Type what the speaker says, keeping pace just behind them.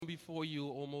before you,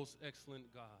 O most excellent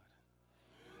God,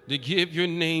 to give your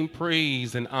name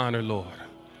praise and honor, Lord.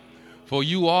 For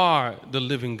you are the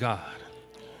living God.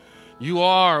 You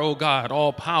are, O God,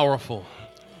 all powerful.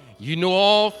 You know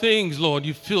all things, Lord.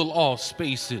 You fill all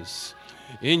spaces.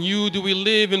 In you do we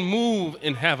live and move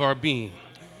and have our being.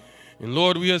 And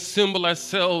Lord, we assemble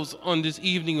ourselves on this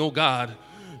evening, O God,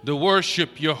 to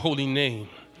worship your holy name,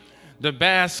 to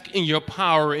bask in your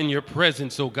power and your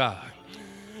presence, O God.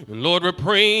 And Lord, we're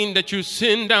praying that you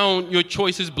send down your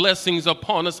choicest blessings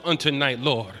upon us on tonight,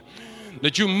 Lord.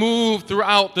 That you move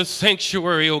throughout the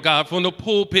sanctuary, O God, from the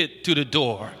pulpit to the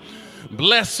door.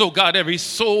 Bless, O God, every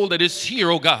soul that is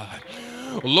here, O God.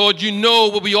 Lord, you know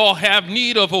what we all have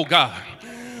need of, O God.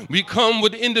 We come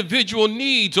with individual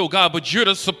needs, O God, but you're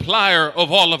the supplier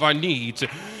of all of our needs.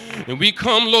 And we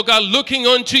come, Lord God, looking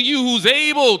unto you who's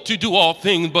able to do all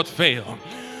things but fail.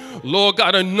 Lord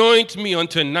God, anoint me on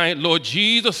tonight, Lord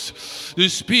Jesus, to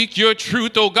speak your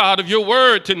truth, O God, of your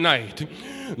word tonight.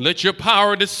 Let your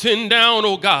power descend down,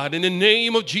 O God, in the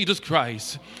name of Jesus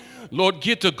Christ. Lord,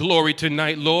 get the glory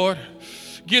tonight, Lord.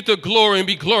 Get the glory and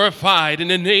be glorified in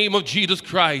the name of Jesus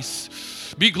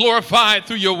Christ. Be glorified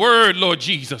through your word, Lord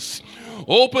Jesus.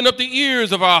 Open up the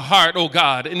ears of our heart, O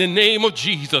God, in the name of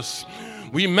Jesus.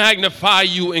 We magnify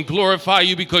you and glorify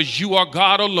you because you are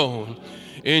God alone.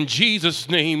 In Jesus'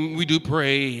 name we do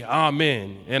pray.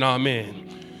 Amen and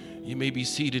amen. You may be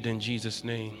seated in Jesus'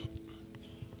 name.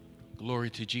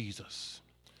 Glory to Jesus.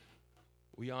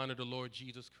 We honor the Lord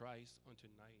Jesus Christ on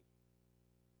tonight.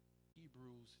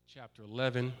 Hebrews chapter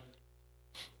 11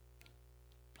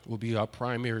 will be our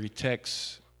primary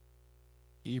text.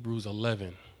 Hebrews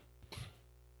 11.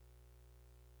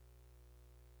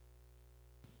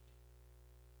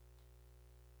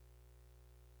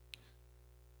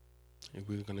 And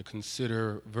we're going to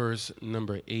consider verse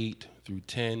number 8 through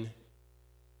 10.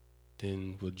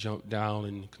 Then we'll jump down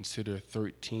and consider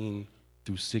 13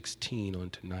 through 16 on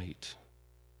tonight.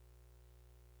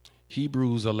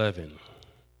 Hebrews 11,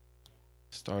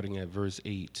 starting at verse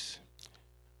 8.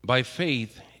 By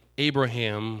faith,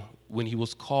 Abraham, when he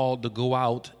was called to go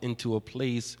out into a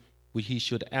place where he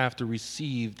should after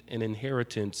receive an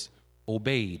inheritance,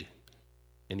 obeyed.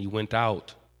 And he went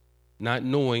out, not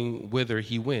knowing whither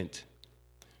he went.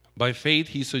 By faith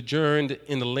he sojourned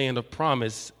in the land of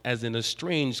promise as in a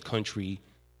strange country,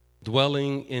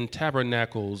 dwelling in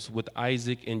tabernacles with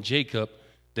Isaac and Jacob,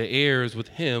 the heirs with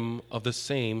him of the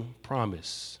same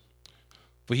promise.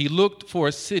 For he looked for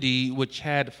a city which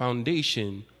had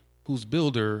foundation, whose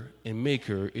builder and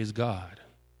maker is God.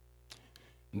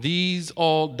 These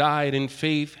all died in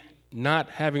faith, not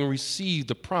having received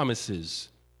the promises,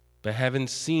 but having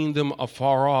seen them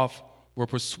afar off, were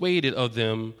persuaded of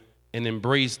them, and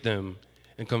embraced them,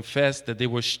 and confessed that they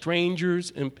were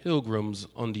strangers and pilgrims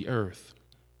on the earth.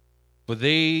 For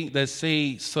they that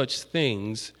say such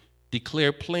things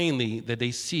declare plainly that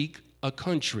they seek a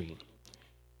country.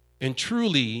 And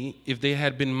truly, if they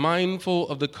had been mindful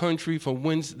of the country from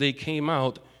whence they came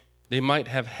out, they might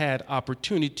have had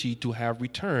opportunity to have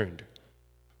returned.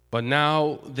 But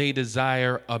now they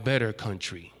desire a better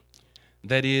country,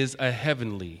 that is, a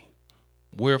heavenly.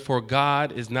 Wherefore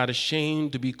God is not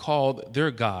ashamed to be called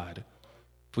their God,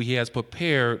 for he has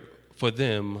prepared for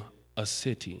them a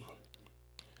city.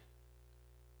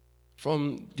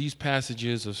 From these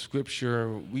passages of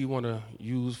Scripture, we want to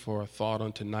use for a thought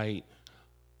on tonight,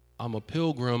 I'm a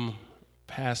pilgrim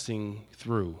passing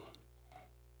through.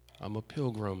 I'm a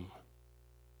pilgrim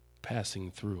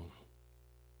passing through.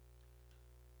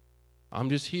 I'm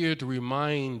just here to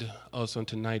remind us on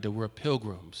tonight that we're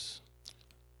pilgrims.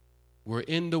 We're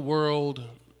in the world,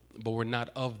 but we're not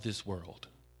of this world.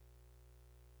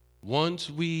 Once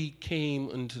we came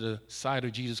into the side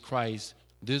of Jesus Christ,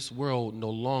 this world no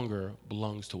longer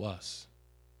belongs to us.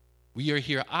 We are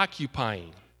here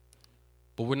occupying,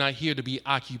 but we're not here to be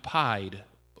occupied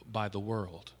by the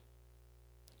world.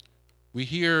 We're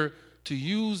here to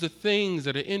use the things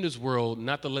that are in this world,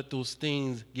 not to let those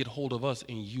things get hold of us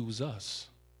and use us.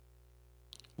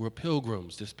 We're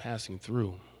pilgrims just passing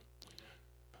through.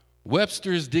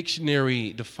 Webster's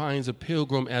dictionary defines a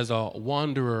pilgrim as a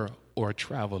wanderer or a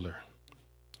traveler.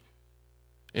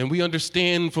 And we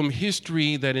understand from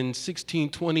history that in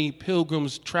 1620,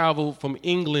 pilgrims traveled from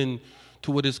England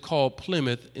to what is called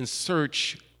Plymouth in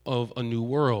search of a new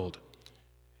world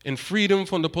and freedom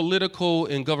from the political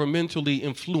and governmentally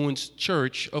influenced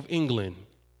Church of England.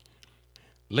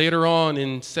 Later on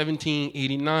in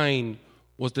 1789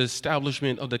 was the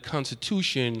establishment of the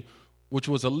Constitution, which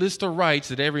was a list of rights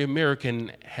that every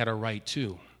American had a right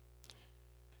to.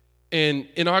 And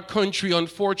in our country,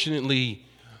 unfortunately,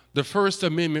 the First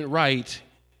Amendment right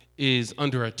is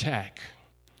under attack.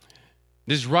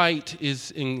 This right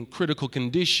is in critical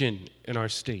condition in our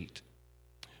state.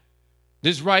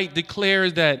 This right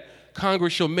declares that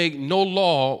Congress shall make no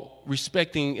law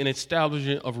respecting an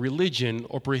establishment of religion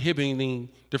or prohibiting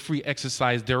the free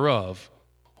exercise thereof,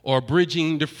 or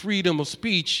abridging the freedom of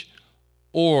speech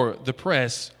or the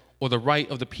press or the right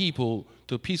of the people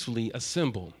to peacefully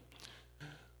assemble.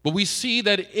 But we see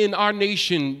that in our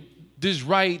nation, this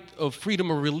right of freedom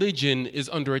of religion is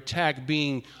under attack,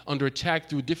 being under attack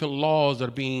through different laws that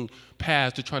are being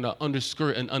passed to try to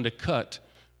underskirt and undercut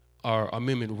our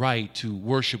amendment right to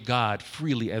worship God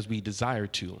freely as we desire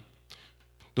to.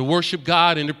 To worship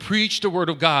God and to preach the word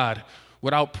of God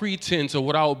without pretense or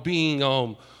without being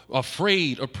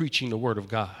afraid of preaching the word of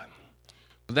God.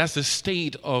 But that's the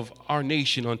state of our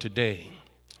nation on today.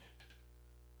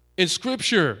 In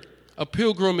Scripture, a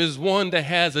pilgrim is one that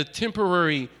has a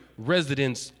temporary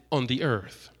residence on the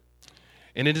earth.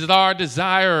 And it is our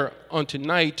desire on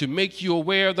tonight to make you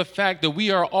aware of the fact that we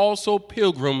are also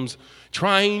pilgrims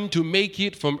trying to make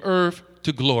it from earth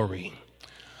to glory.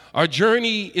 Our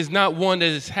journey is not one that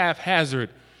is haphazard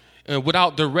and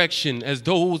without direction as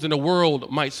those in the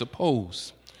world might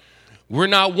suppose. We're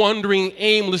not wandering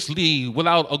aimlessly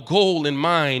without a goal in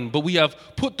mind, but we have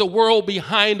put the world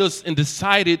behind us and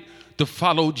decided to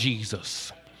follow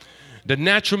Jesus. The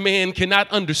natural man cannot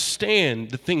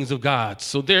understand the things of God.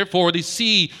 So therefore, they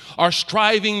see our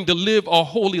striving to live a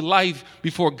holy life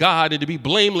before God and to be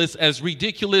blameless as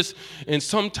ridiculous, and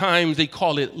sometimes they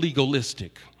call it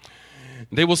legalistic.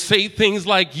 They will say things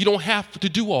like, you don't have to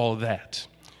do all of that.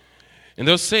 And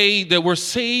they'll say that we're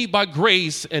saved by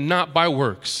grace and not by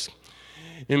works.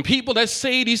 And people that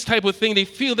say these type of things, they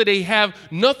feel that they have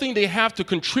nothing they have to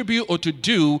contribute or to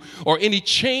do or any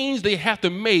change they have to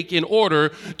make in order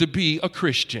to be a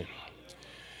Christian.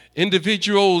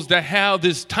 Individuals that have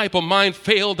this type of mind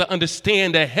fail to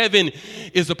understand that heaven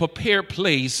is a prepared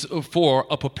place for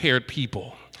a prepared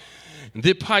people.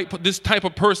 This type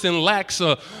of person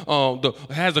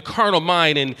has a carnal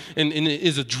mind and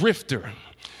is a drifter.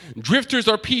 Drifters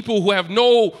are people who have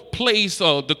no place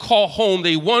to call home.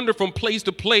 They wander from place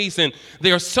to place, and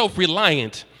they are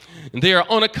self-reliant. They are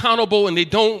unaccountable, and they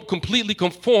don't completely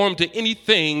conform to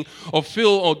anything or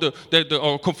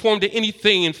conform to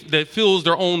anything that fills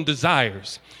their own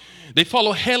desires. They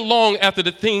follow headlong after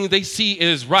the things they see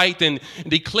as right and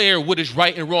declare what is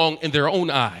right and wrong in their own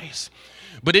eyes.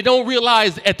 But they don't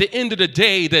realize at the end of the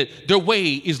day that their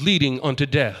way is leading unto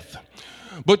death.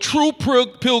 But true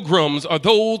pilgrims are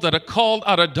those that are called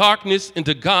out of darkness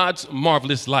into God's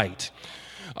marvelous light.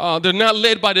 They're not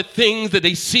led by the things that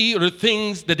they see or the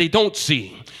things that they don't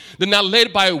see. They're not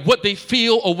led by what they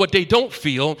feel or what they don't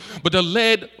feel, but they're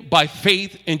led by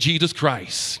faith in Jesus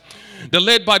Christ. They're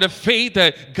led by the faith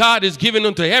that God is given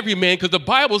unto every man, because the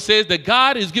Bible says that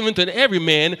God is given to every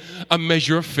man a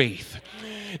measure of faith.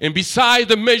 And besides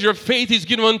the measure of faith he's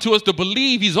given unto us to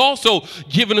believe, he's also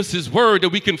given us his word that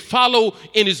we can follow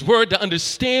in his word to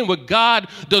understand what God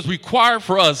does require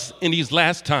for us in these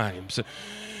last times.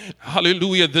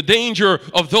 Hallelujah. The danger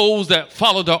of those that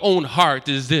follow their own heart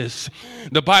is this.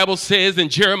 The Bible says in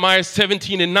Jeremiah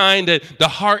 17:9 that the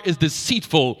heart is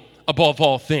deceitful above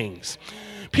all things.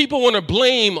 People want to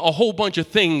blame a whole bunch of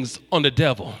things on the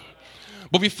devil.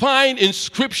 But we find in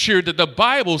Scripture that the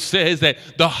Bible says that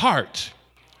the heart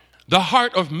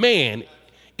of man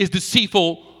is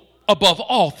deceitful above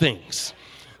all things.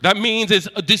 That means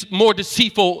it's more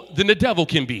deceitful than the devil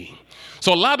can be.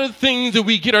 So a lot of the things that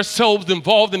we get ourselves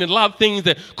involved in, and a lot of things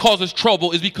that cause us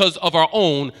trouble, is because of our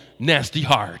own nasty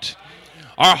heart.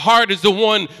 Our heart is the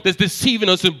one that's deceiving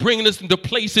us and bringing us into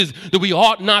places that we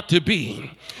ought not to be.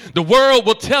 The world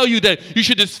will tell you that you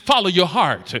should just follow your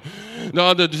heart.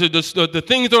 The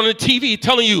things on the TV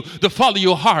telling you to follow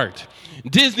your heart.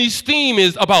 Disney's theme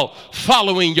is about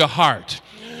following your heart.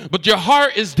 But your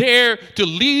heart is there to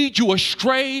lead you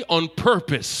astray on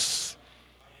purpose.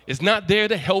 It's not there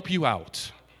to help you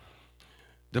out.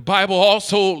 The Bible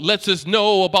also lets us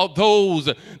know about those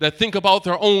that think about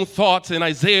their own thoughts. In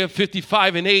Isaiah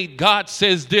 55:8, God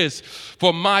says this,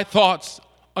 "For my thoughts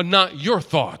are not your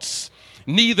thoughts,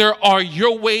 neither are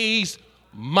your ways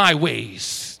my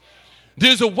ways.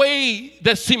 There's a way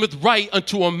that seemeth right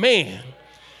unto a man,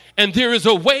 and there is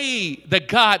a way that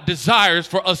God desires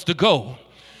for us to go."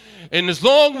 And as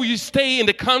long as we stay in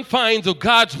the confines of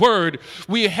God's word,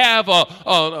 we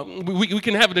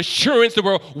can have an assurance that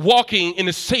we're walking in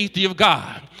the safety of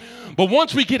God. But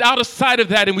once we get outside of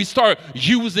that and we start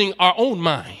using our own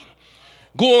mind,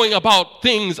 going about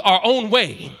things our own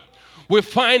way, we'll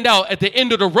find out at the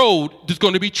end of the road there's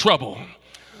going to be trouble.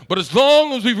 But as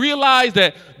long as we realize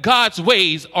that God's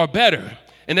ways are better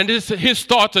And then his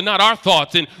thoughts are not our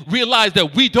thoughts, and realize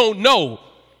that we don't know.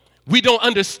 We don't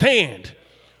understand.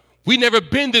 We never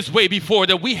been this way before,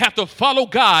 that we have to follow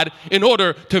God in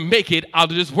order to make it out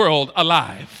of this world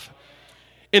alive.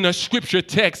 In a scripture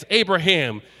text,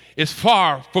 Abraham is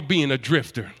far from being a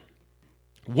drifter,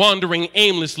 wandering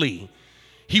aimlessly.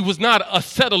 He was not a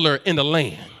settler in the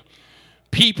land.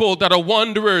 People that are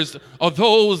wanderers are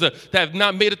those that have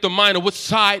not made up their mind on which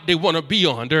side they want to be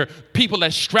on. They're people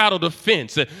that straddle the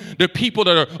fence. They're people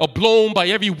that are blown by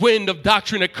every wind of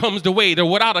doctrine that comes their way. They're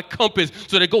without a compass,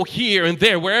 so they go here and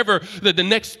there. Wherever the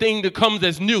next thing that comes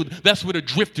that's new, that's where the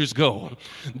drifters go.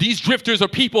 These drifters are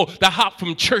people that hop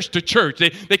from church to church.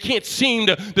 They can't seem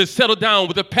to settle down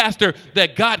with the pastor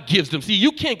that God gives them. See,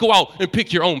 you can't go out and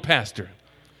pick your own pastor.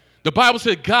 The Bible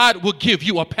said God will give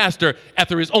you a pastor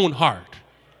after his own heart.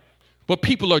 But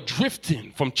people are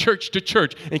drifting from church to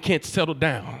church and can't settle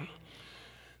down.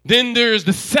 Then there's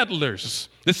the settlers.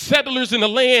 The settlers in the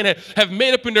land have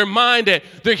made up in their mind that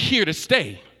they're here to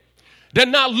stay. They're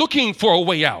not looking for a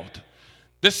way out.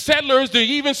 The settlers, there are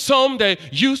even some that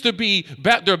used to be,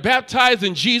 they're baptized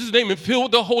in Jesus' name and filled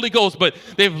with the Holy Ghost, but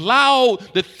they've allowed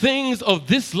the things of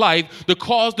this life to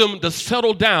cause them to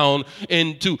settle down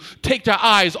and to take their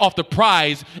eyes off the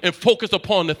prize and focus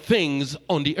upon the things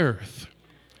on the earth.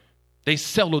 They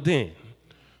settled in.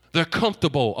 They're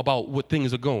comfortable about what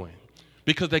things are going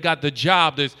because they got the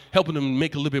job that's helping them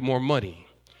make a little bit more money.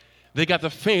 They got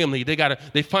the family.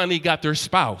 They finally got their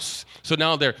spouse. So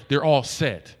now they're all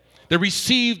set. They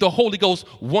received the Holy Ghost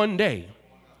one day.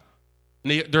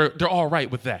 And they're all right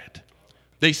with that.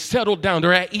 They settled down.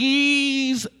 They're at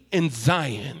ease in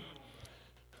Zion.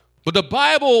 But the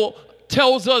Bible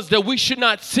tells us that we should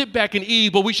not sit back and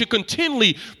eat, but we should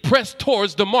continually press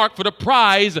towards the mark for the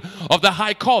prize of the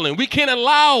high calling. We can't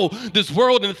allow this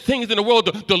world and the things in the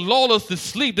world to lull us to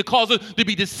sleep, to cause us to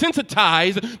be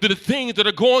desensitized to the things that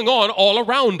are going on all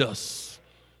around us.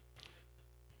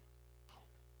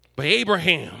 But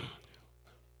Abraham,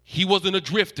 he wasn't a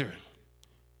drifter.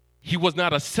 He was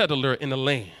not a settler in the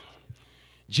land.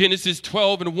 Genesis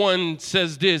 12:1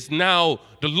 says this, "Now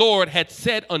the Lord had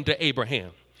said unto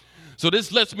Abraham." So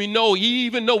this lets me know,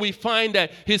 even though we find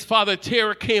that his father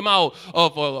Terah came out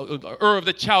of Ur of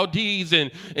the Chaldees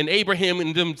and Abraham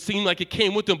and them seemed like it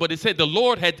came with them, but it said the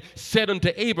Lord had said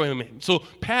unto Abraham. So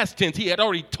past tense, he had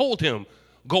already told him,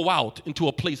 go out into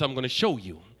a place I'm going to show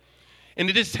you. And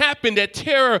it just happened that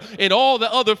Terah and all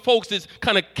the other folks that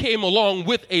kind of came along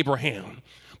with Abraham.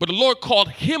 But the Lord called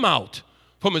him out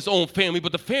from his own family,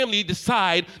 but the family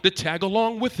decided to tag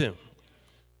along with him.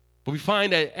 But we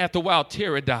find that after a while,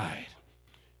 Terah died.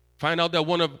 Find out that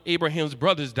one of Abraham's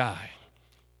brothers died.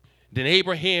 Then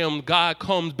Abraham, God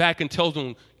comes back and tells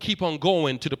him, keep on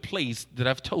going to the place that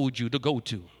I've told you to go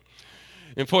to.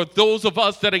 And for those of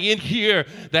us that are in here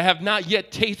that have not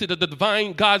yet tasted of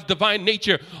the God's divine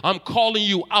nature, I'm calling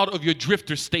you out of your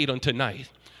drifter state on tonight.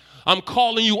 I'm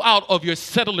calling you out of your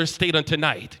settler state on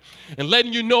tonight and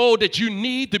letting you know that you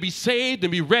need to be saved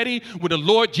and be ready when the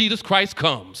Lord Jesus Christ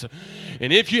comes.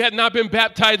 And if you have not been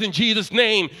baptized in Jesus'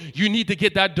 name, you need to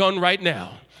get that done right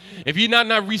now. If you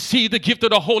not received the gift of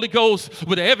the Holy Ghost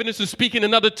with the evidence of speaking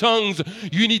in other tongues,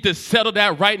 you need to settle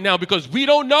that right now because we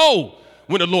don't know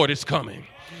when the Lord is coming.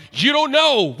 You don't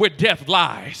know where death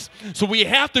lies. So we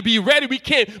have to be ready. We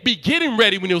can't be getting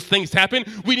ready when those things happen.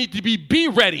 We need to be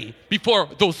ready before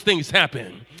those things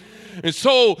happen.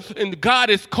 And God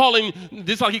is calling,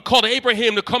 this is like he called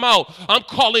Abraham to come out. I'm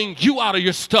calling you out of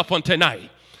your stuff on tonight.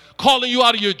 Calling you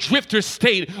out of your drifter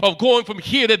state of going from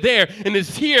here to there. And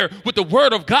it's here what the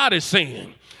word of God is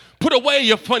saying. Put away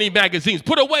your funny magazines.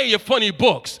 Put away your funny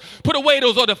books. Put away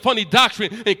those other funny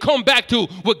doctrine and come back to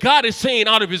what God is saying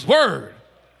out of his word.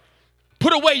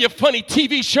 Put away your funny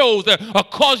TV shows that are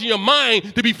causing your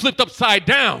mind to be flipped upside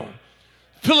down.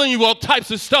 Filling you with all types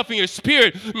of stuff in your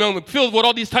spirit, filled with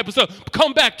all these types of stuff.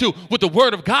 Come back to what the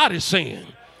word of God is saying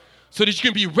so that you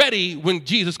can be ready when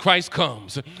Jesus Christ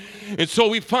comes. And so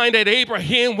we find that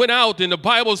Abraham went out, and the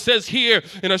Bible says here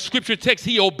in a scripture text,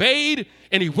 he obeyed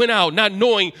and he went out not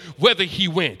knowing whether he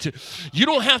went. You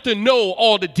don't have to know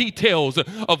all the details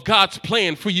of God's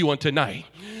plan for you on tonight.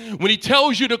 When he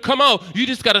tells you to come out, you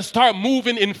just got to start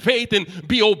moving in faith and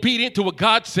be obedient to what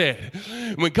God said.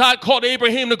 When God called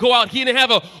Abraham to go out, he didn't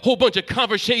have a whole bunch of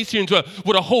conversations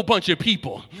with a whole bunch of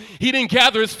people. He didn't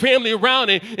gather his family around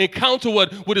and counsel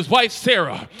with his wife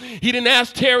Sarah. He didn't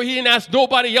ask Terah. He didn't ask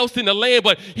nobody else in the land,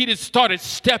 but he just started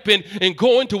stepping and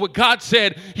going to what God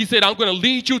said. He said, I'm going to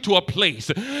lead you to a place.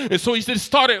 And so he said,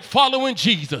 started following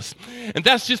Jesus. And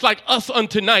that's just like us on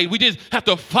tonight. We just have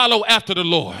to follow after the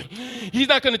Lord. He's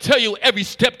not going to tell you every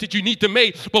step that you need to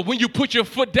make, but when you put your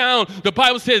foot down, the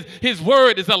Bible says his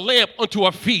word is a lamp unto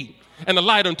our feet and a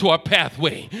light unto our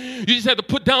pathway. You just have to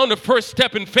put down the first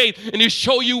step in faith, and he'll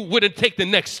show you where to take the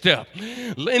next step.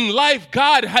 In life,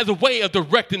 God has a way of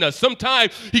directing us.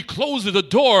 Sometimes he closes a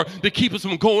door to keep us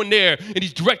from going there, and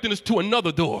he's directing us to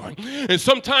another door. And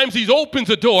sometimes he opens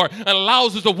a door and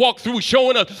allows us to walk through,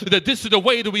 showing us that this is the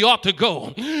way that we ought to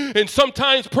go. And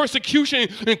sometimes persecution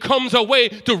comes our way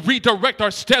to redirect our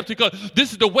steps, because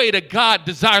this is the way that God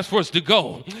desires for us to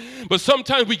go. But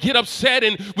sometimes we get upset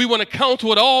and we want to counsel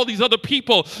with all these other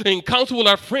people and counsel with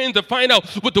our friends to find out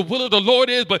what the will of the Lord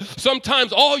is. But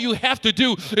sometimes all you have to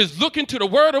do is look into the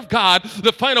word of God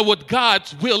to find out what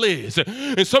God's will is.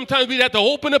 And sometimes we have to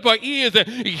open up our ears and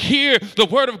hear the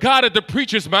word of God at the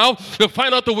preacher's mouth to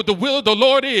find out what the will of the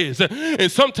Lord is. And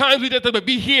sometimes we have to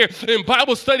be here in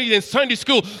Bible study and Sunday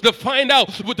school to find out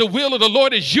what the will of the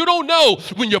Lord is. You don't know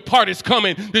when your part is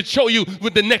coming to show you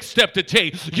what the next step to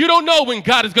take. You don't know when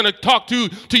God is going to talk to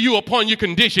you upon your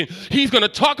condition. He's going to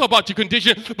talk about your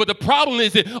condition, but the problem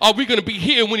is that are we going to be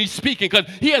here when he's speaking? Because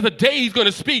he has a day he's going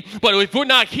to speak, but if we're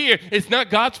not here, it's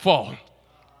not God's fault.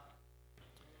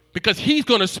 Because he's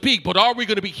going to speak, but are we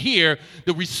going to be here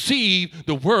to receive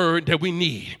the word that we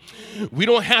need? We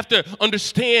don't have to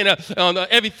understand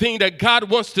everything that God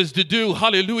wants us to do,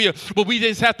 hallelujah, but we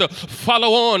just have to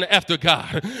follow on after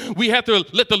God. We have to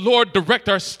let the Lord direct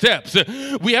our steps.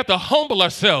 We have to humble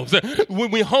ourselves.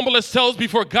 When we humble ourselves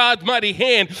before God's mighty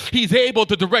hand, he's able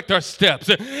to direct our steps.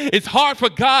 It's hard for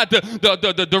God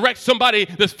to direct somebody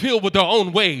that's filled with their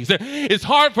own ways. It's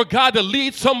hard for God to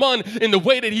lead someone in the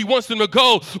way that he wants them to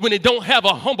go when they don't have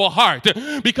a humble heart,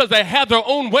 because they have their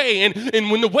own way,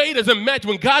 and when the way doesn't match,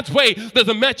 when God's way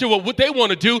doesn't match up with what they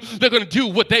want to do, they're going to do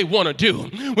what they want to do.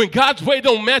 When God's way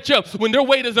don't match up, when their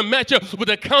way doesn't match up with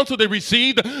the counsel they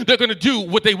received, they're going to do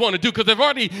what they want to do, because they've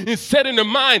already set in their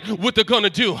mind what they're going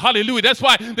to do. Hallelujah. That's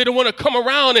why they don't want to come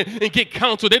around and get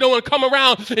counsel. They don't want to come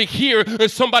around and hear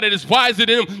somebody that's wiser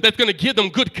than them that's going to give them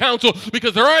good counsel,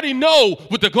 because they already know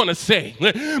what they're going to say,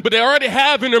 but they already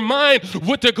have in their mind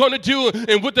what they're going to do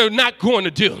and what they're not going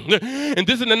to do. And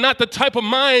this is not the type of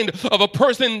mind of a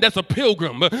person that's a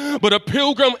pilgrim, but a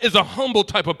pilgrim is a humble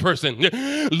type of person,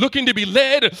 looking to be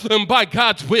led by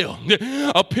God's will.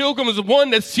 A pilgrim is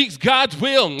one that seeks God's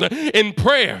will in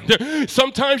prayer.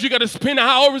 Sometimes you got to spend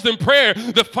hours in prayer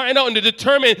to find out and to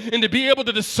determine and to be able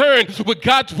to discern what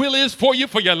God's will is for you,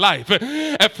 for your life.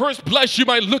 At first blush, you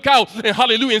might look out and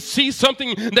hallelujah and see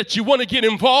something that you want to get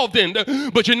involved in,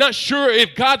 but you're not sure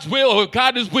if God's will or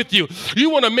God is with you. You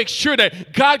want to make sure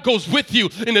that God goes with you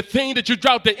in the thing that you're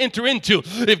about to enter into.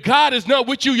 If God is not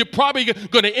with you, you're probably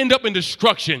going to end up in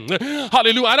destruction.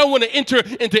 Hallelujah. I don't want to enter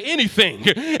into anything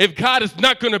if God is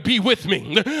not going to be with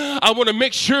me. I want to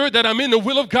make sure that I'm in the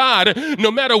will of God no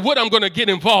matter what I'm going to get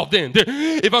involved in.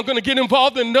 If I'm going to get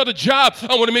involved in another job,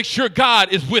 I want to make sure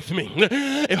God is with me.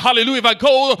 Hallelujah. If I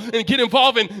go and get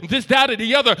involved in this, that, or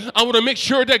the other, I want to make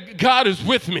sure that God is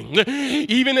with me.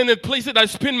 Even in the places that I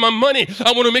spend my money,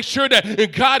 I want to make sure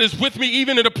that God is with me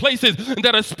even in the places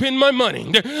that I spend my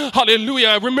money. Hallelujah.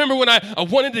 I remember when I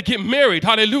wanted to get married.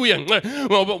 Hallelujah.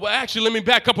 Well, actually, let me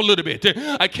back up a little bit.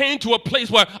 I came to a place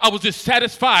where I was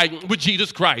dissatisfied with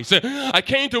Jesus Christ. I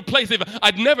came to a place, if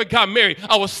I'd never got married,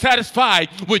 I was satisfied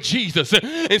with Jesus.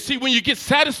 And see, when you get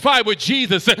satisfied with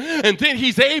Jesus, and then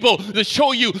he's able to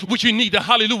show you what you need to,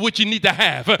 hallelujah, what you need to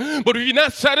have. But if you're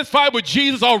not satisfied with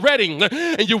Jesus already,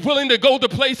 and you're willing to go to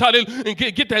place, hallelujah, and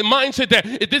get that mindset that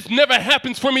if this never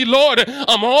happens for me, Lord,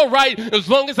 I'm all right as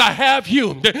long as I have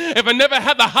you. If I never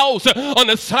have the house on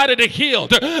the side of the hill,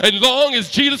 as long as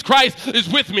Jesus Christ is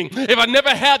with me. If I never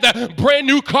had that brand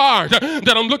new car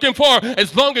that I'm looking for,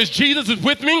 as long as Jesus is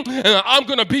with me, I'm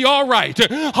going to be all right.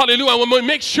 Hallelujah. I want to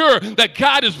make sure that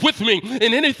God is with me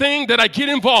in anything that I get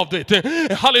involved in.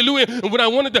 Hallelujah.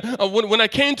 When I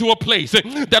came to a place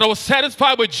that I was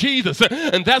satisfied with Jesus,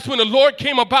 and that's when the Lord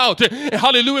came about.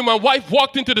 Hallelujah. My wife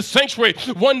walked into the sanctuary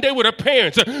one day with her parents.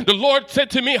 parents. The Lord said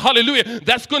to me, hallelujah,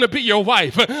 that's going to be your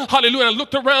wife. Hallelujah. And I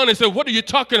looked around and said, what are you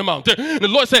talking about? And the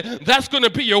Lord said, that's going to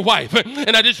be your wife.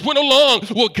 And I just went along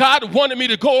what God wanted me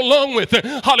to go along with.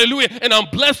 Hallelujah. And I'm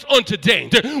blessed on today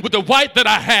with the wife that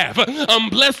I have. I'm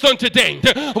blessed on today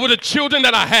with the children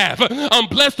that I have. I'm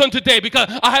blessed on today because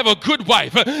I have a good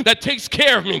wife that takes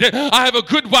care of me. I have a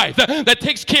good wife that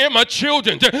takes care of my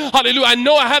children. Hallelujah. I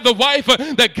know I have the wife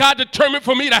that God determined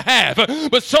for me to have.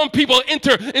 But some people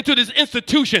enter into this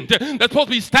institution that's supposed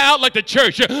to be styled like the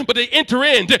church, but they enter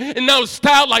in and now it's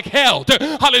styled like hell.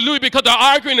 Hallelujah. Because they're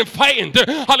arguing and fighting.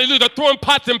 Hallelujah. They're throwing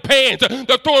pots and pans.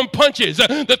 They're throwing punches.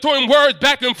 They're throwing words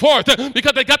back and forth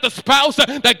because they got the spouse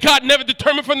that God never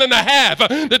determined for them to have.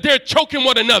 That they're choking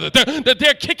one another. That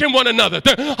they're kicking one another.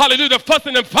 Hallelujah. They're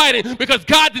fussing and fighting because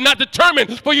God did not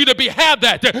determine for you to have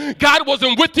that. God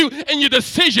wasn't with you in your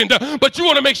decision, but you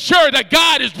want to make sure that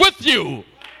God is with you.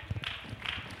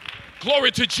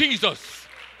 Glory to Jesus.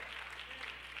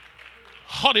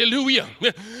 Hallelujah.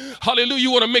 Hallelujah.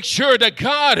 You want to make sure that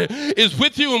God is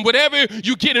with you in whatever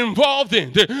you get involved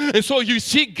in. And so you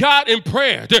seek God in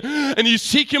prayer and you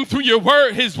seek him through your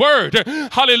word, his word.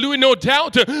 Hallelujah. No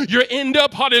doubt you end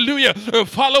up, hallelujah,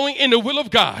 following in the will of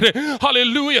God.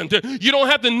 Hallelujah. You don't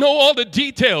have to know all the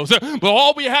details, but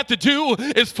all we have to do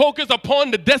is focus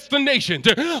upon the destination.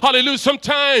 Hallelujah.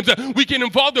 Sometimes we get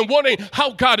involved in wondering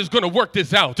how God is going to work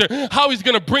this out, how he's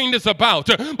going to bring this about.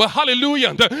 But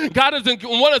hallelujah, God doesn't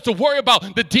want us to worry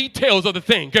about the details of the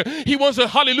thing. He wants to,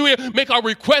 hallelujah, make our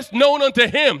request known unto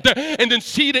him and then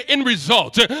see the end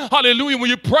result. Hallelujah. When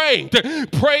you pray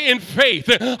in faith.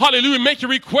 Hallelujah. Make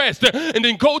your request and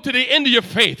then go to the end of your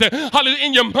faith. Hallelujah.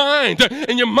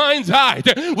 In your mind's eye.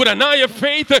 With an eye of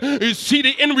faith, you see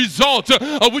the end result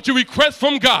of what you request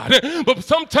from God. But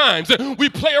sometimes we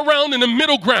play around in the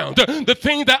middle ground, the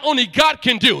thing that only God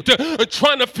can do,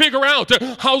 trying to figure out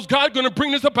how's God going to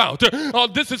bring this about.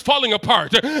 This is falling apart.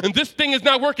 And this thing is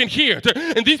not working here.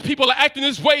 And these people are acting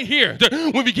this way here.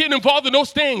 When we get involved in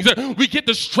those things, we get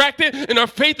distracted and our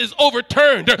faith is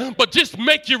overturned. But just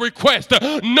make your request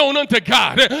known unto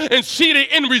God and see the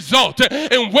end result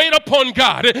and wait upon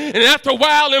God. And after a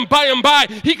while and by,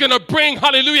 he's going to bring,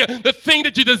 hallelujah, the thing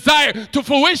that you desire to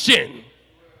fruition.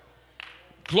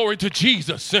 Glory to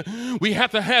Jesus. We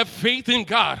have to have faith in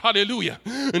God. Hallelujah.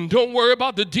 And don't worry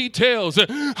about the details.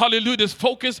 Hallelujah. Just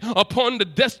focus upon the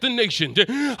destination.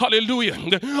 Hallelujah.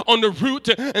 On the route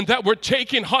and that we're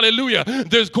taking. Hallelujah.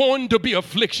 There's going to be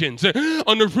afflictions.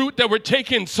 On the route that we're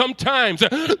taking, sometimes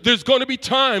there's going to be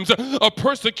times of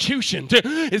persecution.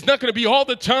 It's not going to be all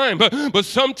the time, but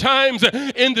sometimes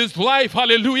in this life,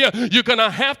 hallelujah, you're going to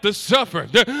have to suffer.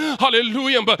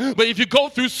 Hallelujah. But if you go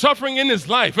through suffering in this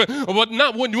life, but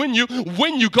not when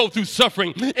you go through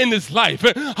suffering in this life.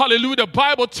 Hallelujah. The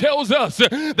Bible tells us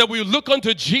that we look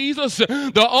unto Jesus,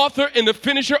 the author and the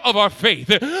finisher of our faith,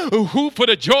 who for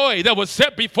the joy that was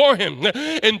set before him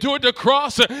endured the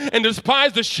cross and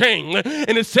despised the shame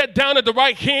and is set down at the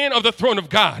right hand of the throne of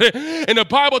God. And the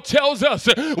Bible tells us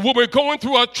when we're going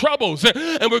through our troubles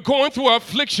and we're going through our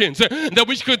afflictions that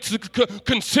we should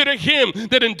consider him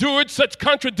that endured such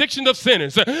contradiction of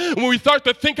sinners. When we start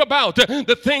to think about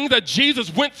the things that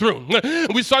Jesus went through,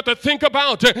 we start to think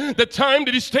about the time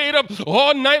that he stayed up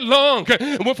all night long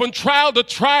and went from trial to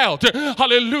trial,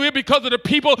 hallelujah, because of the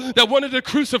people that wanted to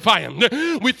crucify him.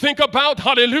 We think about,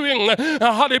 hallelujah,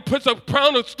 how they put a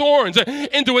crown of thorns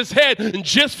into his head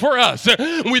just for us.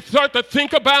 We start to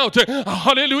think about,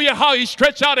 hallelujah, how he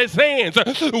stretched out his hands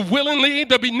willingly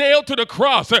to be nailed to the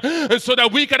cross and so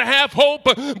that we could have hope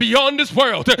beyond this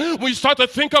world. We start to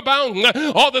think about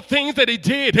all the things that he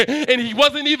did, and he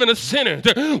wasn't even a sinner.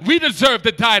 We deserve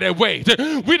to die that way.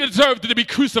 We deserve to be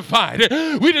crucified.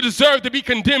 We deserve to be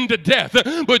condemned to death.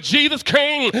 But Jesus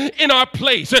came in our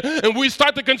place. And we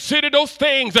start to consider those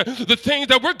things. The things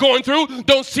that we're going through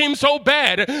don't seem so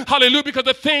bad. Hallelujah. Because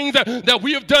the things that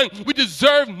we have done, we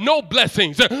deserve no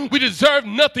blessings. We deserve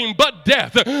nothing but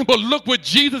death. But look what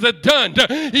Jesus had done.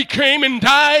 He came and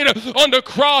died on the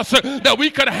cross that we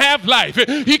could have life.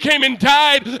 He came and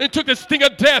died and took the sting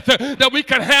of death that we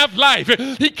could have life.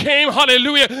 He came,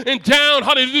 hallelujah, and down,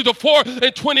 hallelujah, to 4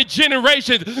 and 20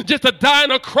 generations just to die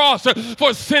on a cross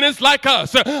for sinners like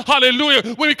us.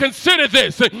 Hallelujah. When we consider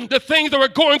this, the things that we're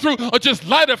going through are just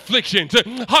light afflictions.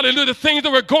 Hallelujah. The things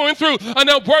that we're going through are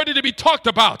not worthy to be talked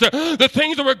about. The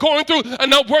things that we're going through are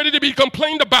not worthy to be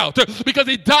complained about because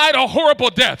he died a horrible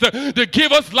death to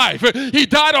give us life. He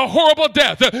died a horrible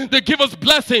death to give us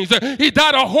blessings. He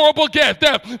died a horrible death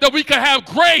that we can have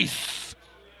grace.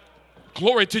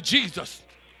 Glory to Jesus.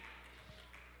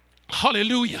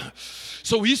 Hallelujah.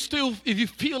 So if you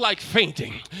feel like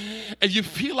fainting and you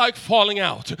feel like falling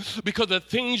out because of the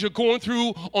things you're going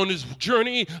through on this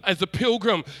journey as a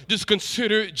pilgrim, just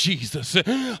consider Jesus.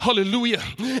 Hallelujah.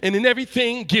 And in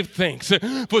everything, give thanks.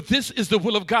 For this is the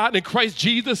will of God in Christ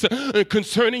Jesus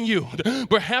concerning you.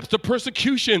 Perhaps the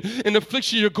persecution and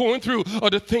affliction you're going through are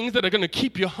the things that are going to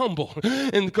keep you humble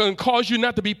and going to cause you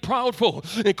not to be proudful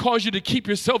and cause you to keep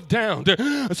yourself down.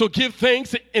 So give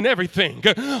thanks in everything.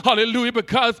 Hallelujah.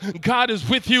 Because God is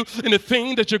with you in the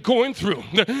thing that you're going through.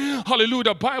 Hallelujah.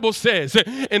 The Bible says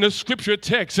in the scripture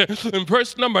text in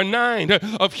verse number 9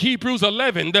 of Hebrews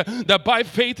 11 that by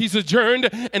faith he sojourned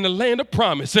in the land of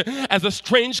promise as a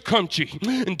strange country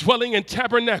and dwelling in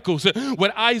tabernacles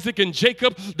with Isaac and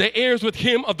Jacob, the heirs with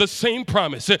him of the same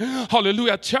promise.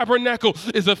 Hallelujah. A tabernacle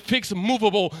is a fixed,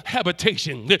 movable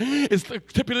habitation. It's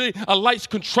typically a light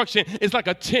construction. It's like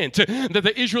a tent that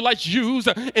the Israelites used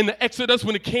in the Exodus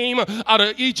when it came out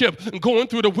of Egypt and going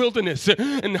through the wilderness.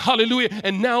 And hallelujah.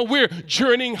 And now we're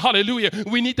journeying. Hallelujah.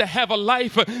 We need to have a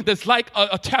life that's like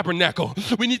a tabernacle.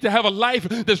 We need to have a life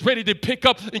that's ready to pick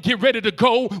up and get ready to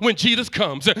go when Jesus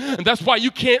comes. And that's why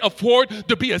you can't afford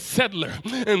to be a settler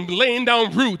and laying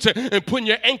down roots and putting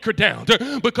your anchor down,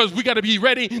 because we got to be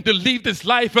ready to leave this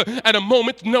life at a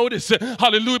moment's notice.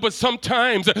 Hallelujah. But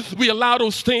sometimes we allow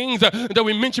those things that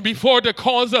we mentioned before to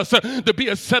cause us to be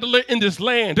a settler in this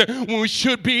land when we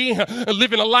should be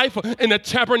living a life in a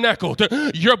tabernacle.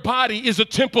 Your body is a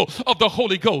temple of the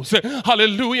Holy Ghost.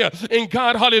 Hallelujah. And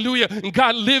God, hallelujah, and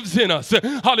God lives in us.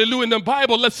 Hallelujah. And the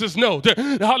Bible lets us know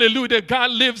hallelujah, that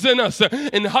God lives in us.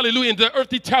 And hallelujah, and the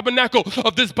earthly tabernacle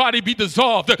of this body be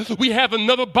dissolved. We have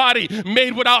another body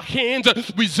made without hands,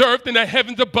 reserved in the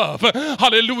heavens above.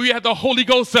 Hallelujah. We have the Holy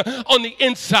Ghost on the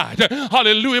inside.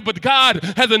 Hallelujah. But God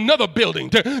has another building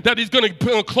that he's going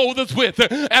to clothe us with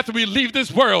after we leave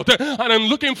this world. And I'm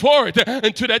looking forward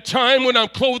to that time when I'm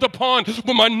clothed upon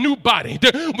with my new body,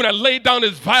 when I lay down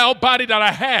this vile body that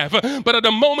I have. But at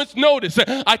a moment's notice,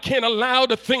 I can't allow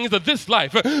the things of this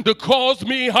life to cause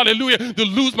me, hallelujah, to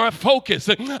lose my focus.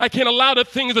 I can't allow the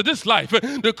things of this life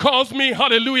to cause me,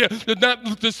 hallelujah,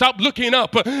 to stop looking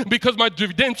up because my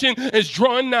redemption is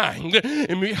drawing nigh.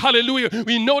 And hallelujah,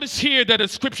 we notice here that the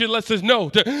scripture lets us know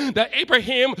that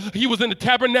Abraham, he was in the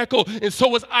tabernacle, and so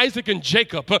was Isaac and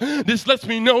Jacob. This lets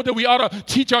me know that we ought to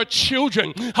teach our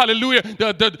children, hallelujah,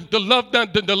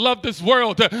 the love this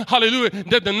world, hallelujah,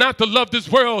 not to love this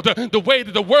world the way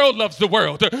that the world loves the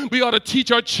world. We ought to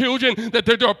teach our children that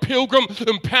they're a pilgrim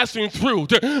and passing through.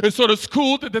 And so the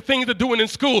school, the things they're doing in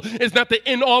school is not the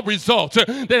end-all result.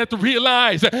 They have to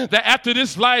realize that after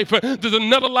this life, there's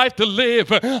another life to live.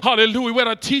 Hallelujah. We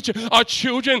ought to teach our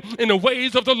children in the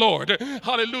ways of the Lord.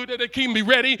 Hallelujah. That they can be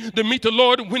ready to meet the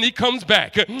Lord when he comes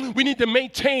back. We need to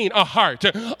maintain a heart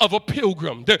of a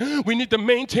pilgrim. We need to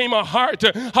maintain a heart,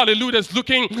 hallelujah, that's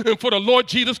looking for the Lord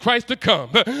Jesus Christ to come.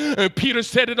 Peter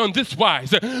said it on this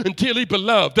wise, dearly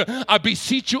beloved, I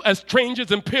beseech you as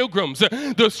strangers and pilgrims,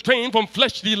 to strain from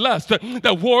fleshly lust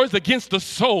that wars against the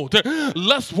soul.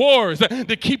 Lust wars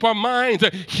to keep our minds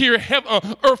here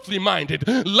earthly minded.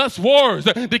 Lust wars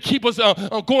to keep us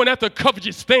going after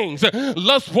covetous things.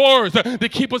 Lust wars to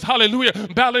keep us, hallelujah,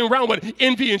 battling around with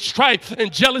envy and strife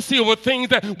and jealousy over things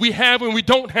that we have and we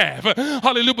don't have.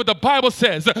 Hallelujah. But the Bible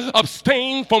says,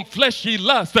 abstain from fleshly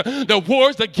lust that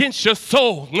wars against your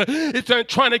soul. It's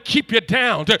trying to keep you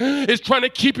down. It's trying to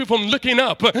keep you from looking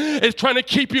up. It's trying to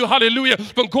keep you, hallelujah,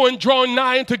 from drawing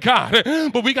nigh into God.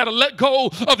 But we got to let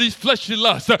go of these fleshly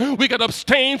lusts. We got to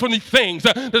abstain from these things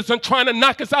that's trying to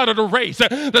knock us out of the race,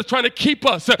 that's trying to keep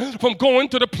us from going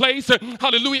to the place,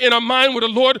 hallelujah, in our mind where the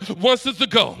Lord wants us to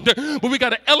go. But we got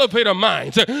to elevate our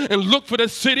minds and look for the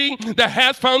city that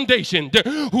has foundation,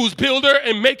 whose builder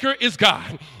and maker is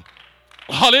God.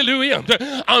 Hallelujah.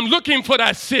 I'm looking for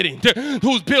that city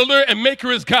whose builder and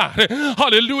maker is God.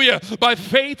 Hallelujah. By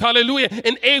faith, hallelujah,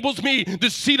 enables me to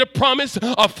see the promise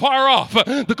afar off.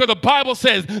 Because the Bible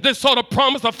says they saw the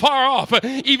promise afar off,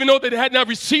 even though they had not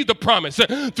received the promise.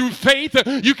 Through faith,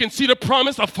 you can see the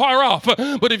promise afar off.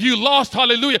 But if you lost,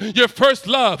 hallelujah, your first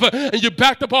love and you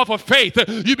backed up off of faith,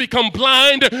 you become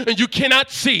blind and you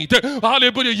cannot see.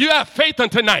 Hallelujah. You have faith on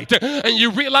tonight and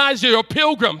you realize you're a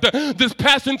pilgrim that's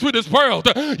passing through this world.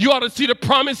 You ought to see the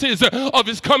promises of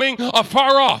his coming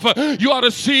afar off. You ought to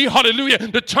see, hallelujah,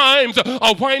 the times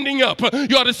are winding up.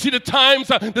 You ought to see the times,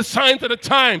 the signs of the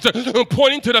times,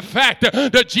 pointing to the fact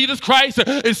that Jesus Christ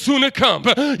is soon to come.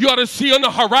 You ought to see on the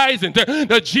horizon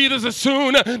that Jesus is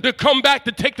soon to come back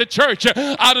to take the church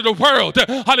out of the world.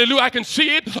 Hallelujah. I can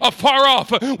see it afar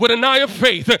off with an eye of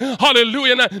faith.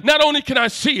 Hallelujah. Not only can I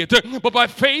see it, but by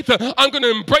faith, I'm going to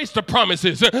embrace the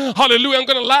promises. Hallelujah. I'm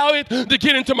going to allow it to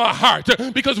get into my heart.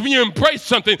 heart. Because when you embrace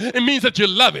something, it means that you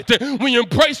love it. When you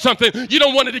embrace something, you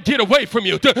don't want it to get away from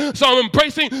you. So I'm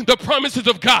embracing the promises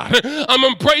of God. I'm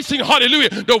embracing, hallelujah,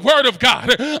 the word of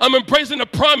God. I'm embracing the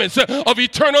promise of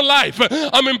eternal life.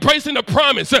 I'm embracing the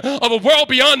promise of a world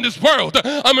beyond this world.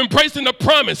 I'm embracing the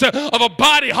promise of a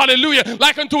body, hallelujah,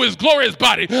 like unto his glorious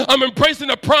body. I'm embracing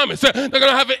the promise that they're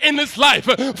going to have an endless life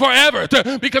forever.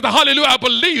 Because, hallelujah, I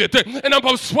believe it. And I'm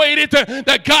persuaded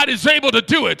that God is able to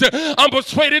do it. I'm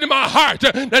persuaded in my heart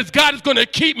that God is going to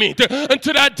keep me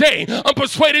until that day. I'm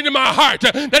persuaded in my heart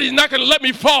that he's not going to let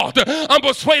me fall. I'm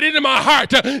persuaded in my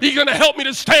heart he's going to help me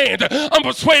to stand. I'm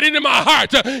persuaded in my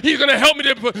heart he's going to help me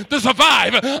to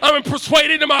survive. I'm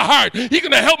persuaded in my heart he's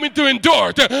going to help me to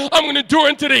endure. I'm going to endure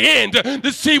unto the end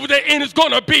to see what the end is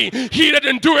going to be. He that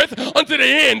endureth unto the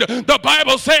end, the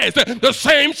Bible says, the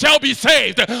same shall be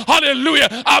saved.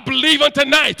 Hallelujah. I believe on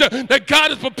tonight that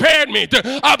God has prepared me.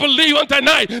 I believe on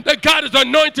tonight that God has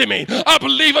anointed me. I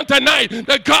believe on tonight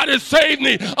that God has saved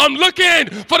me. I'm looking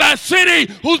for that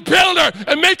city whose builder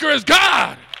and maker is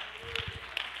God.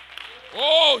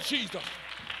 Oh, Jesus.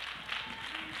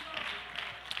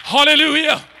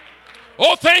 Hallelujah.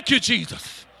 Oh, thank you,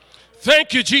 Jesus.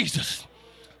 Thank you, Jesus.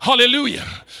 Hallelujah.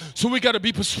 So we got to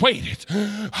be persuaded.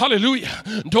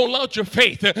 Hallelujah. Don't allow your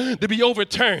faith to be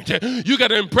overturned. You got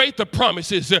to embrace the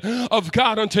promises of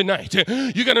God on tonight.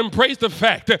 You got to embrace the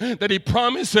fact that he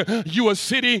promised you a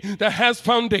city that has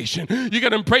foundation. You got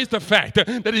to embrace the fact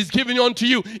that he's giving unto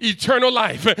you eternal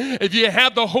life. If you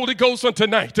have the Holy Ghost on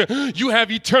tonight, you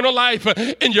have eternal life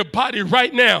in your body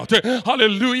right now.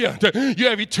 Hallelujah. You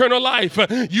have eternal life.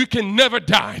 You can never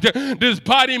die. This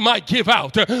body might give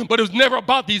out, but it was never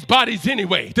about these bodies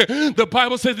anyway. The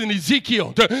Bible says in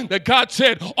Ezekiel that God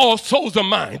said all souls are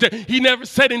mine. He never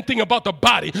said anything about the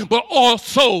body, but all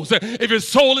souls. If your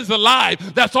soul is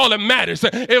alive, that's all that matters.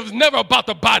 It was never about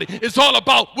the body. It's all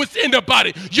about what's in the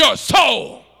body, your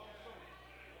soul.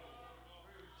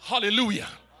 Hallelujah.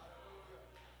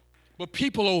 But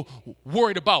people are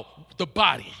worried about the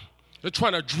body. They're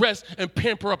trying to dress and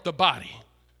pamper up the body.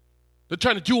 They're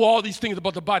trying to do all these things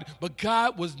about the body, but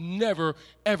God was never,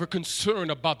 ever concerned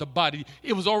about the body.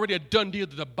 It was already a done deal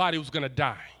that the body was going to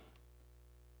die.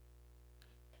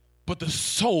 But the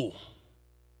soul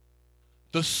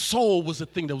was the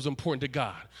thing that was important to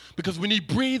God. Because when he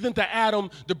breathed into Adam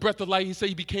the breath of life, he said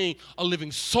he became a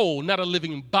living soul, not a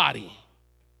living body.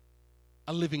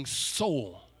 A living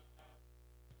soul.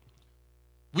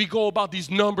 We go about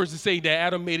these numbers and say that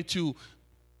Adam made it to,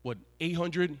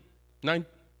 800,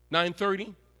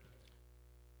 930.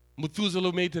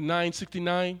 Methuselah made to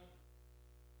 969.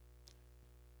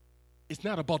 It's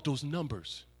not about those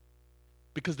numbers.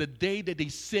 Because the day that they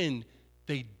sinned,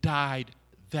 they died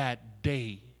that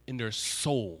day in their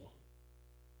soul.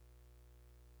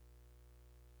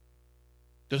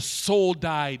 The soul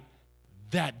died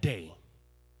that day.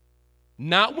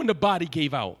 Not when the body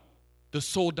gave out. The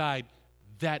soul died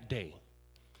that day.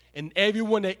 And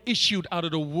everyone that issued out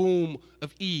of the womb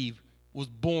of Eve was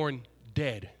born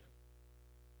dead.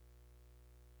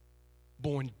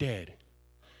 Born dead.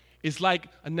 It's like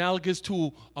analogous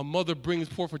to a mother brings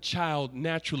forth a child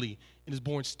naturally and is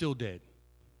born still dead.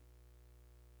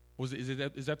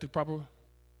 Is that the proper?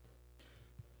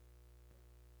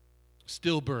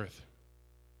 Stillbirth.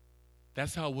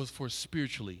 That's how it was for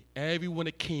spiritually. Everyone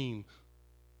that came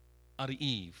out of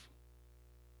Eve,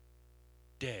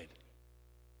 dead.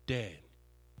 Dead.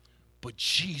 But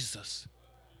Jesus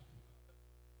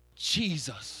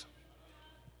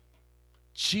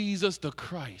the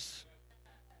Christ.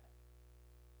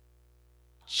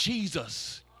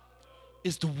 Jesus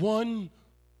is the one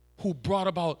who brought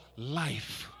about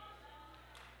life.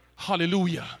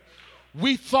 Hallelujah.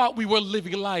 We thought we were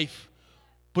living life,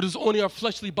 but it's only our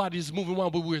fleshly bodies moving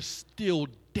around, but we're still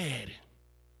dead.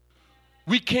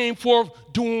 We came forth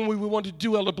doing what we wanted to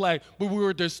do, Elder Black, but we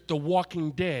were just the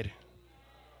walking dead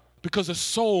because the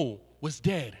soul was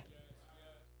dead.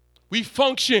 We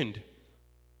functioned.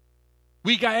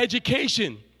 We got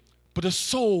education, but the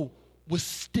soul was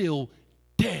still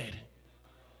dead.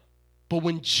 But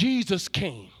when Jesus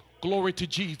came, glory to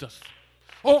Jesus.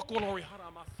 Oh, glory.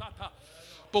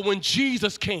 But when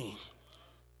Jesus came,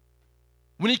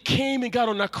 when he came and got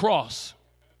on that cross,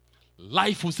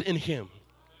 life was in him.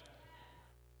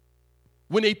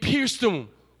 When they pierced him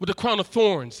with the crown of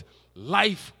thorns,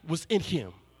 life was in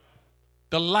him.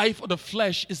 The life of the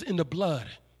flesh is in the blood.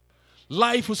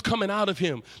 Life was coming out of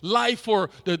him. Life for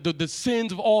the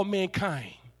sins of all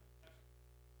mankind.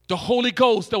 The Holy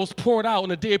Ghost that was poured out on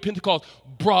the day of Pentecost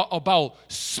brought about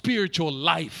spiritual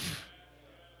life.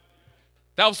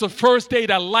 That was the first day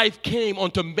that life came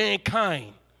onto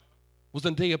mankind, was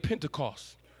the day of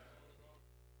Pentecost.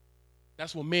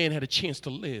 That's when man had a chance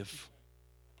to live.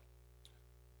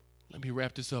 Let me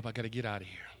wrap this up. I got to get out of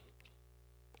here.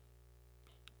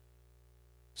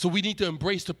 So we need to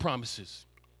embrace the promises.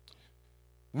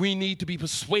 We need to be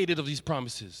persuaded of these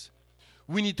promises.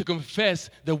 We need to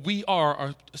confess that we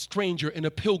are a stranger and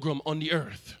a pilgrim on the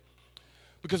earth.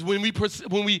 Because when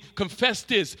we confess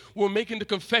this, we're making the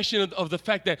confession of the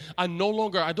fact that I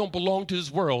don't belong to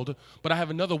this world, but I have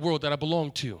another world that I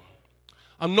belong to.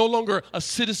 I'm no longer a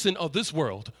citizen of this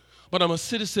world, but I'm a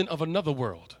citizen of another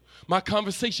world. My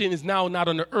conversation is now not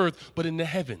on the earth, but in the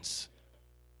heavens,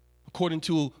 according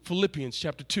to Philippians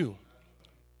chapter 2.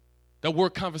 That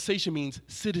word conversation means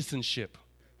citizenship.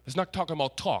 It's not talking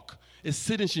about talk. It's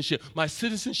citizenship. My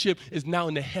citizenship is now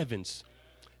in the heavens,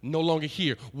 no longer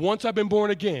here. Once I've been born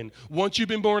again, once you've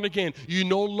been born again, you're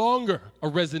no longer a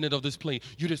resident of this place.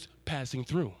 You're just passing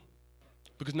through.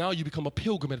 Because now you become a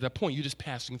pilgrim at that point. You're just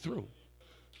passing through.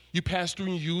 You pass through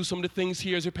and you use some of the things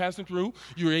here as you're passing through.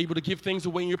 You're able to give things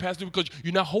away and you're passing through because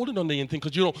you're not holding on to anything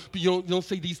because you don't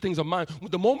say these things are mine.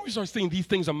 The moment we start saying these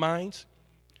things are mine,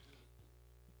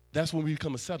 that's when we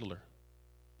become a settler.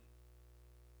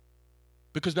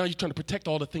 Because now you're trying to protect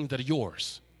all the things that are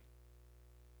yours.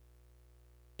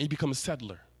 And you become a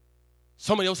settler.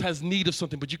 Somebody else has need of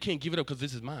something, but you can't give it up because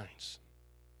this is mine.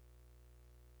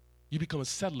 You become a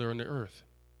settler on the earth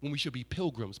when we should be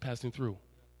pilgrims passing through.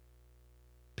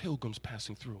 Pilgrims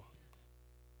passing through.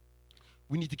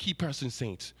 We need to keep pressing,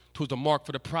 saints, towards the mark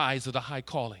for the prize of the high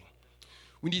calling.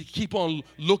 We need to keep on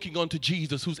looking unto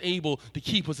Jesus, who's able to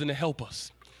keep us and to help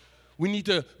us. We need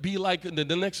to be like the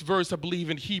next verse, I believe,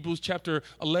 in Hebrews chapter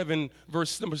 11,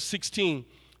 verse number 16,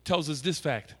 tells us this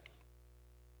fact.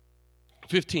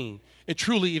 15. And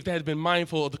truly, if they had been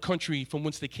mindful of the country from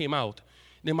whence they came out,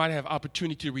 they might have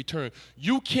opportunity to return.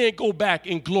 You can't go back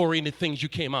and glory in the things you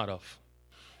came out of.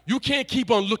 You can't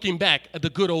keep on looking back at the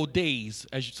good old days,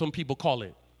 as some people call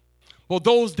it. Well,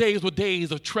 those days were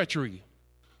days of treachery.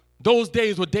 Those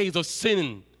days were days of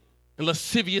sin and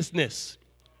lasciviousness.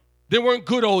 They weren't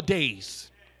good old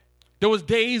days. There was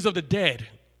days of the dead.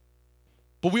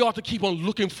 But we ought to keep on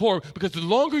looking forward because the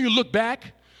longer you look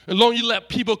back, the longer you let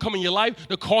people come in your life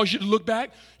that cause you to look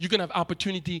back, you're going to have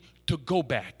opportunity to go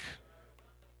back.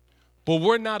 But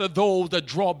we're not of those that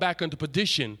draw back unto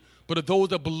perdition, but of those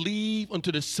that believe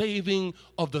unto the saving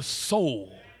of the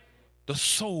soul. The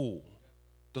soul.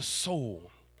 The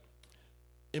soul.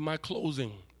 In my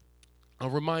closing,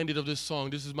 I'm reminded of this song.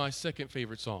 This is my second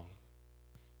favorite song.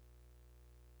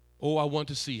 Oh, I Want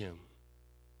to See Him.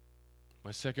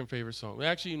 My second favorite song.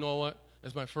 Actually, you know what?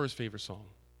 That's my first favorite song.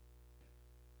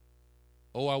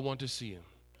 Oh, I want to see Him.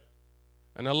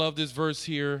 And I love this verse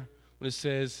here when it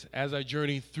says, as I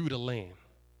journey through the land,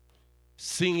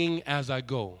 singing as I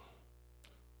go,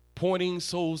 pointing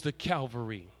souls to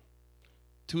Calvary,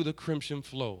 to the crimson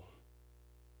flow.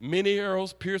 Many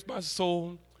arrows pierce my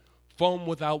soul, from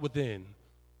without within.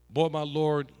 But my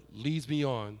Lord leads me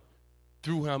on,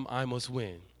 through Him I must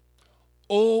win.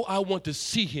 Oh, I want to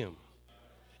see Him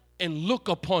and look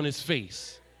upon His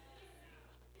face.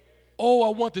 Oh,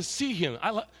 I want to see Him.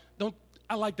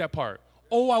 I like that part.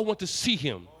 Oh, I want to see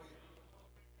Him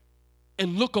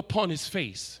and look upon His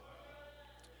face.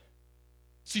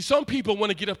 See, some people want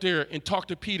to get up there and talk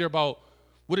to Peter about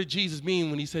what did Jesus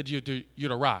mean when He said you're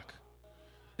the rock.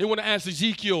 They want to ask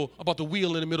Ezekiel about the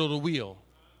wheel in the middle of the wheel.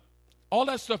 All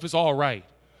that stuff is all right.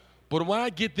 But when I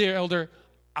get there, Elder,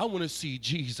 I want to see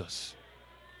Jesus.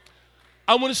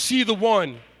 I want to see the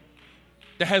one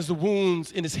that has the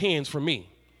wounds in His hands for me.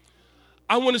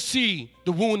 I want to see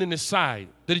the wound in His side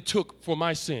that He took for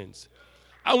my sins.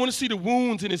 I want to see the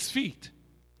wounds in His feet.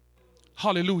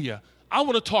 Hallelujah. I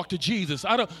want to talk to Jesus.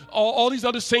 All these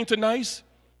other saints are nice,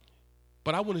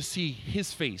 but I want to see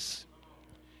His face.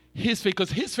 His face,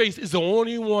 because His face is the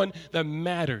only one that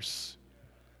matters.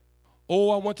 Oh,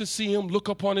 I want to see Him, look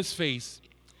upon His face,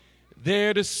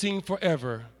 there to sing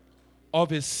forever of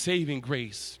His saving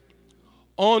grace.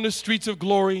 On the streets of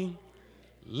glory,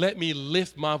 let me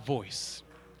lift my voice.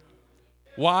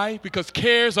 Why? Because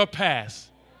cares are past.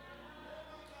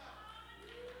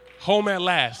 Home at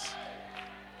last.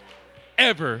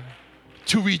 Ever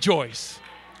to rejoice.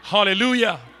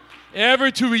 Hallelujah. Ever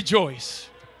to rejoice.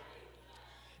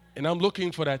 And I'm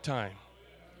looking for that time.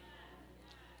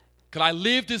 Because I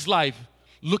live this life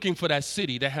looking for that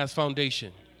city that has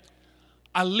foundation.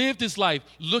 I live this life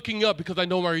looking up because I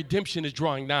know my redemption is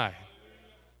drawing nigh.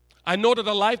 I know that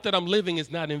the life that I'm living is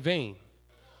not in vain.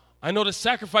 I know the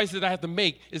sacrifices that I have to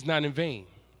make is not in vain.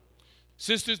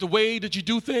 Sisters, the way that you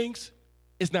do things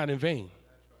is not in vain.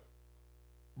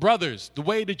 Brothers, the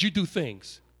way that you do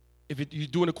things, if you're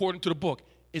doing according to the book,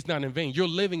 is not in vain. Your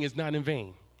living is not in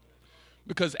vain.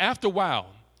 Because after a while,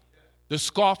 the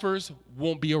scoffers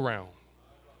won't be around.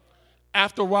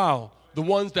 After a while, the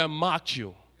ones that mocked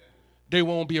you, they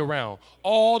won't be around.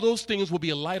 All those things will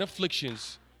be light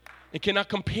afflictions and cannot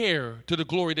compare to the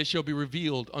glory that shall be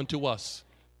revealed unto us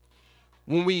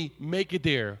when we make it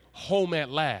there, home at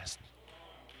last.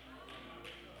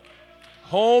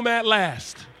 Home at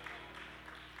last,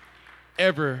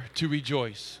 ever to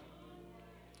rejoice.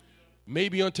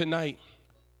 Maybe on tonight,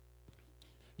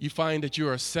 you find that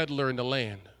you're a settler in the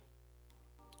land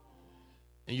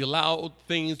and you allow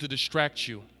things to distract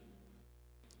you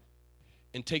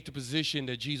and take the position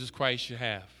that Jesus Christ should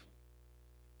have.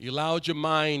 You allowed your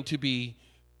mind to be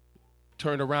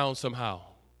turned around somehow.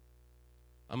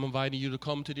 I'm inviting you to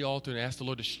come to the altar and ask the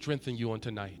Lord to strengthen you on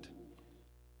tonight.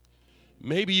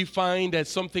 Maybe you find that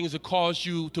some things have caused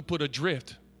you to put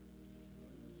adrift,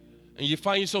 and you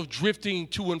find yourself drifting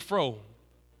to and fro.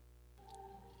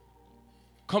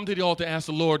 Come to the altar and ask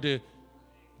the Lord to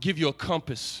give you a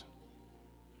compass,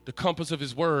 the compass of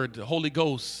his word, the Holy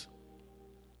Ghost,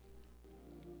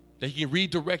 that he can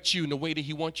redirect you in the way that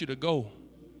he wants you to go.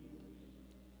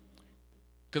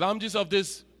 Because I'm just of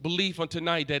this belief on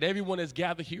tonight that everyone that's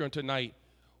gathered here on tonight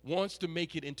wants to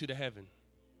make it into the heaven.